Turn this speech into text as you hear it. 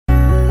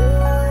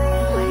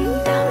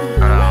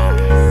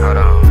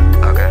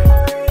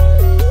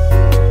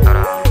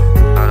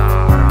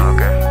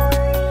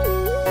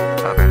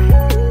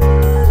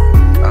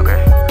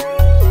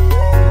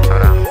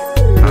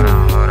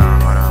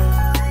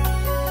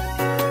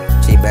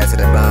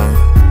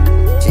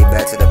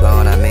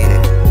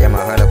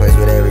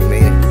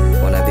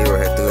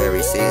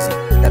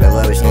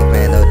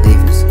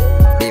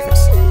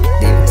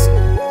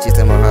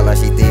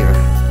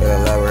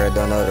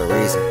know the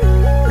reason.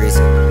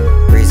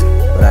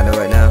 But I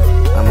know it now.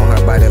 I'm on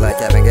her body like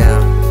cap and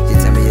gown. She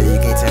tell me, yeah, you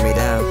can't tear me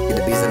down. Get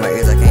the beats in my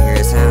ears, I can't hear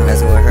it sound.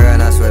 Messing with her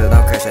and I swear that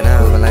I'm crashing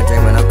out. Moving like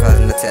dreaming, I'm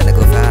causing the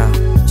technical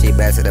foul. She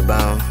bad to the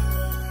bone.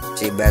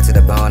 She bad to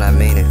the bone, I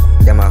mean it.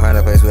 Got my heart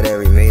in place with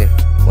every meeting.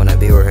 Wanna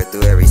be with her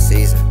through every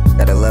season.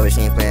 Gotta love her,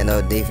 she ain't playing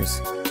no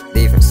defense.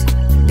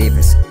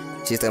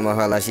 She stole my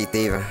heart like she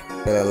thieving.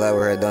 Feel in love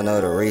with her, don't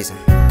know the reason.